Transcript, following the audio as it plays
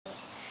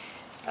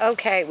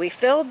Okay, we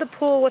filled the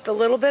pool with a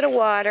little bit of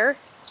water,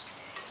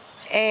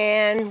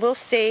 and we'll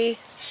see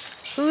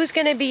who's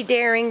going to be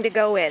daring to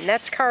go in.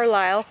 That's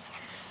Carlisle.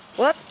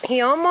 Whoop, he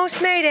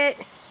almost made it.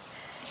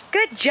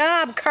 Good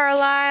job,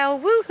 Carlisle.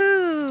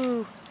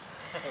 Woohoo!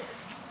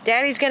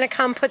 Daddy's going to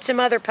come put some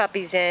other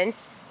puppies in.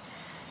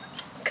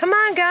 Come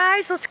on,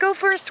 guys, let's go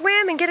for a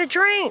swim and get a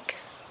drink.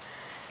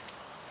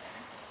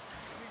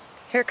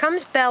 Here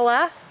comes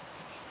Bella.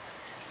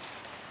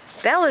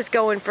 Bella's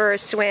going for a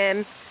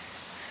swim.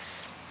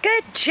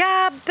 Good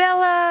job,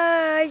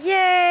 Bella!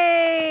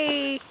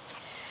 Yay!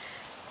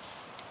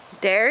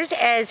 There's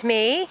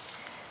Esme.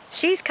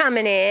 She's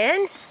coming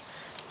in.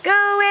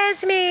 Go,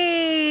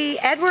 Esme!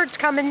 Edward's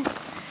coming.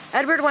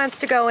 Edward wants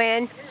to go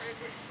in.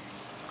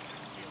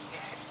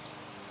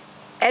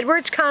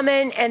 Edward's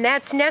coming, and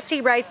that's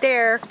Nessie right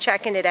there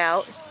checking it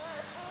out.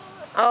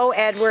 Oh,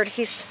 Edward,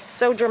 he's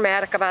so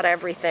dramatic about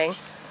everything.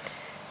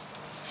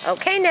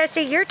 Okay,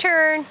 Nessie, your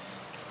turn.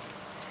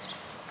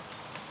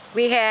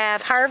 We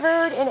have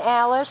Harvard and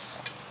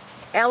Alice.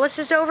 Alice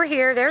is over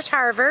here. There's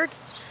Harvard.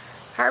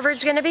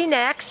 Harvard's going to be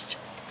next.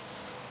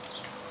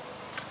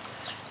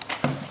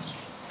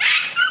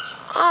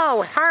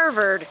 Oh,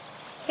 Harvard.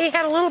 He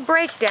had a little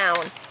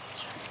breakdown.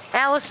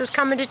 Alice is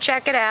coming to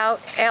check it out.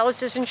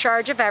 Alice is in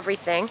charge of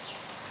everything.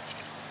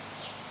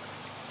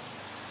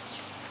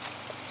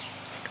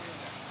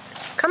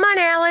 Come on,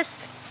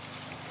 Alice.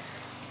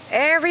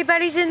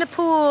 Everybody's in the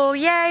pool.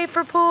 Yay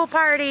for pool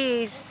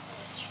parties.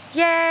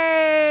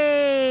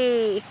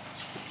 Yay!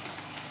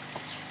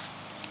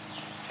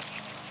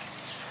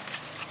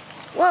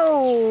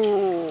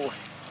 Whoa!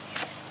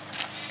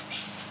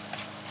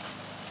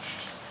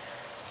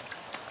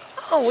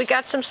 Oh, we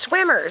got some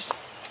swimmers.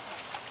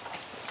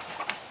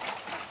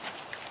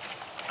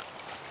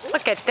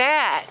 Look at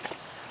that.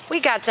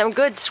 We got some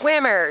good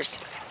swimmers.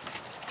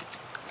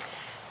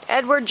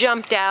 Edward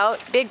jumped out.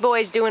 Big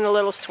boy's doing a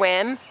little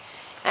swim.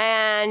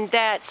 And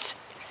that's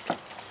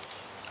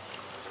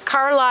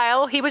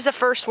Carlisle. He was the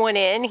first one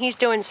in. He's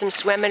doing some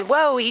swimming.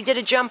 Whoa, he did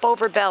a jump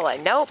over Bella.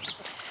 Nope.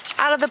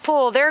 Out of the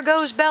pool. There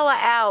goes Bella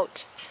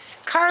out.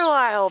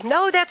 Carlisle.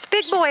 No, that's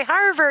big boy.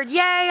 Harvard.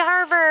 Yay,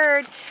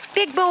 Harvard.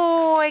 Big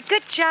boy.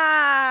 Good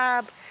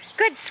job.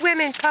 Good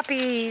swimming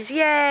puppies.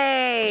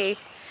 Yay.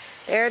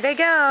 There they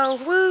go.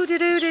 Woo doo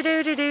doo doo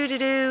doo doo doo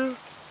doo.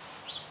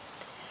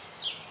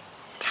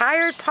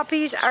 Tired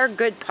puppies are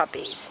good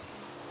puppies.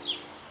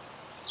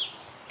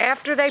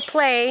 After they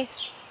play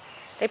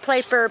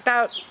for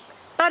about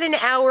an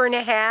hour and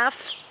a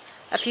half,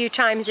 a few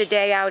times a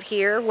day out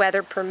here,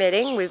 weather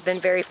permitting. We've been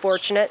very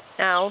fortunate.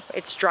 Now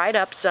it's dried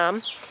up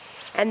some.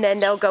 And then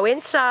they'll go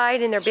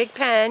inside in their big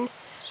pen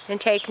and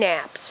take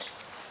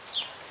naps.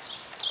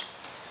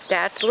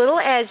 That's little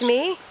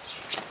Esme.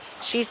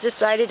 She's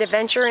decided to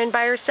venture in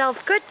by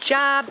herself. Good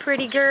job,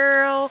 pretty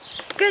girl.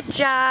 Good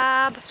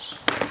job.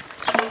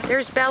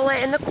 There's Bella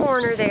in the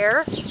corner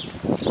there.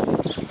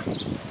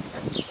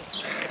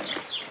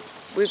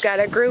 We've got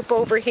a group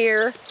over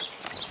here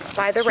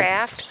by the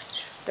raft.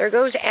 There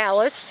goes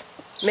Alice.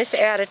 Miss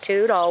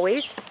Attitude,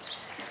 always.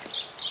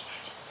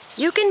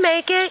 You can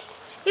make it.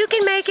 You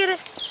can make it.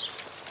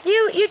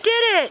 You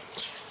did it.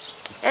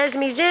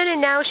 Esme's in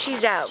and now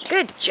she's out.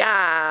 Good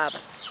job.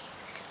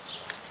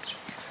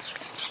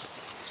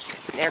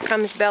 There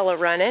comes Bella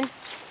running.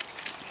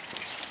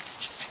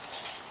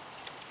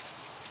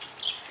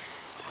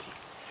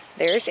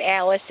 There's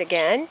Alice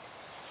again.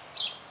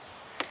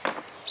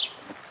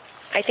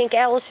 I think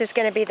Alice is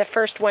going to be the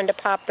first one to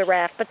pop the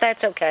raft, but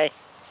that's okay.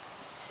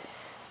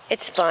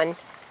 It's fun.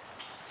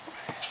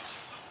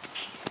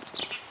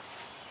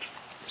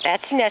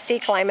 That's Nessie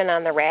climbing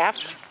on the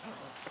raft.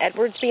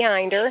 Edward's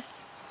behind her.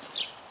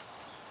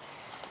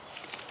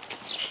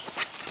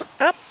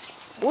 Up.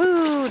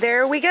 Woo,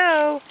 there we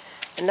go.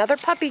 Another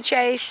puppy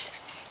chase.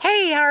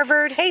 Hey,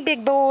 Harvard. Hey,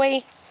 big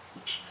boy.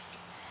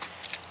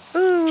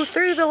 Ooh,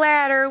 through the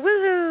ladder.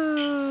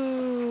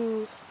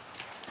 Woohoo.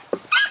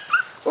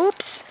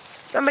 Oops.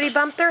 Somebody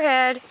bumped their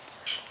head.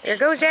 There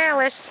goes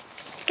Alice.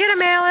 Get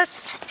him,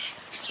 Alice.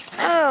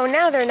 Oh,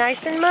 now they're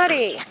nice and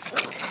muddy.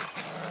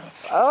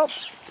 Oh.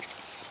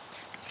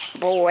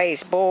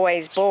 Boys,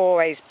 boys,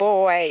 boys,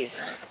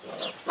 boys.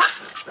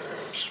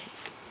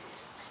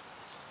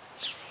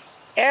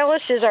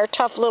 Alice is our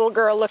tough little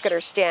girl. Look at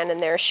her standing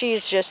there.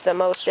 She's just the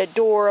most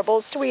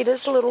adorable,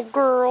 sweetest little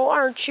girl.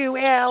 Aren't you,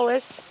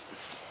 Alice?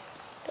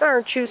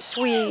 Aren't you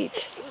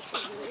sweet?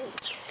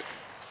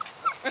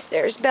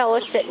 There's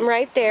Bella sitting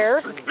right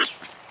there.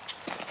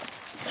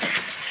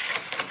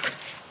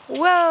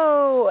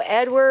 Whoa!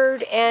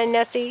 Edward and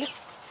Nessie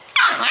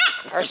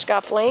are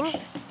scuffling.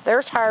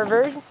 There's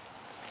Harvard.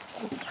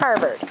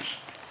 Harvard.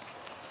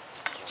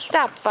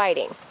 Stop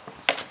fighting.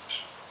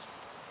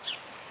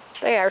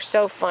 They are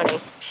so funny.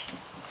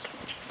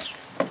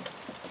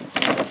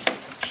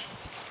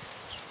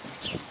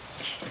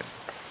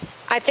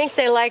 I think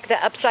they like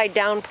the upside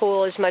down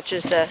pool as much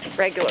as the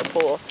regular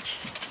pool.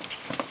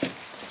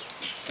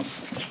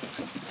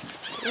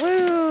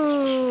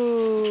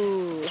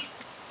 Woo!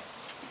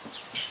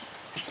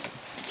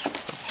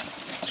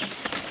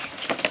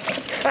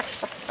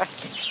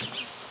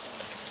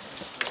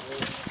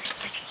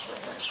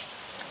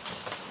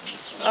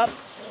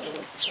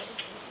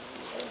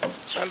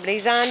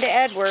 Somebody's on to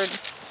Edward.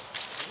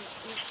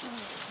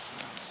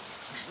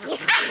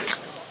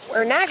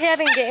 We're not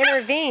having to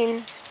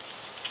intervene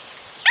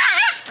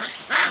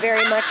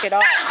very much at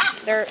all.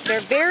 They're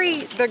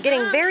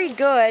getting very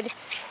good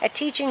at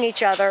teaching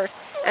each other,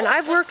 and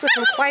I've worked with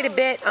them quite a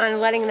bit on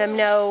letting them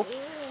know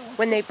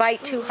when they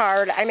bite too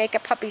hard. I make a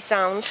puppy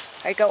sound.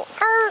 I go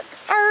arr,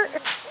 arr,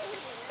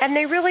 and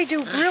they really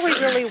do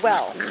really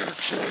well.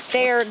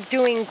 They're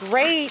doing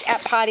great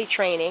at potty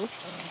training.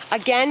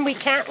 Again, we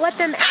can't let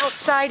them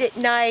outside at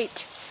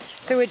night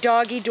through a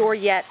doggy door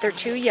yet. They're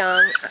too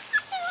young.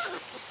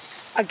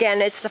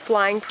 Again, it's the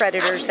flying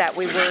predators that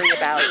we worry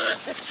about.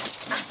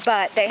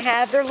 But they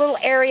have their little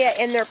area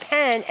in their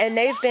pen, and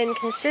they've been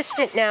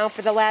consistent now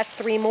for the last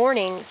 3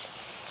 mornings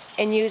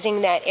in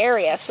using that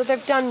area. So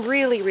they've done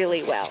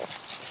really well.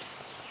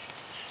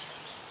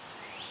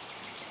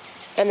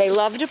 And they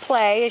love to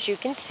play, as you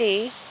can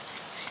see.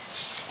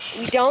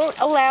 We don't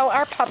allow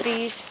our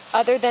puppies,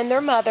 other than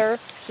their mother,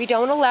 we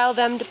don't allow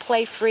them to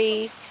play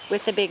free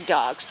with the big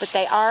dogs, but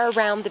they are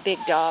around the big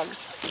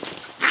dogs.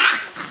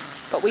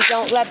 But we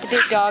don't let the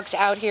big dogs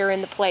out here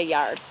in the play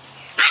yard.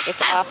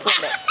 It's off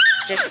limits,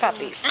 just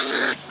puppies.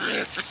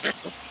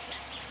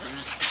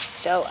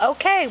 So,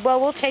 okay, well,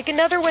 we'll take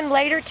another one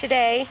later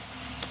today.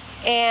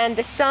 And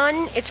the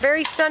sun, it's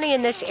very sunny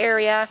in this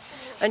area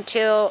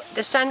until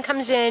the sun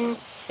comes in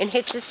and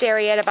hits this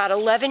area at about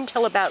 11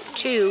 till about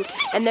 2,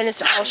 and then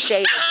it's all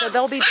shaded. So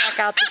they'll be back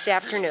out this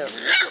afternoon.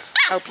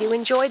 Hope you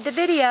enjoyed the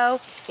video.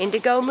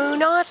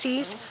 IndigoMoon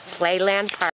Aussies, Playland Park.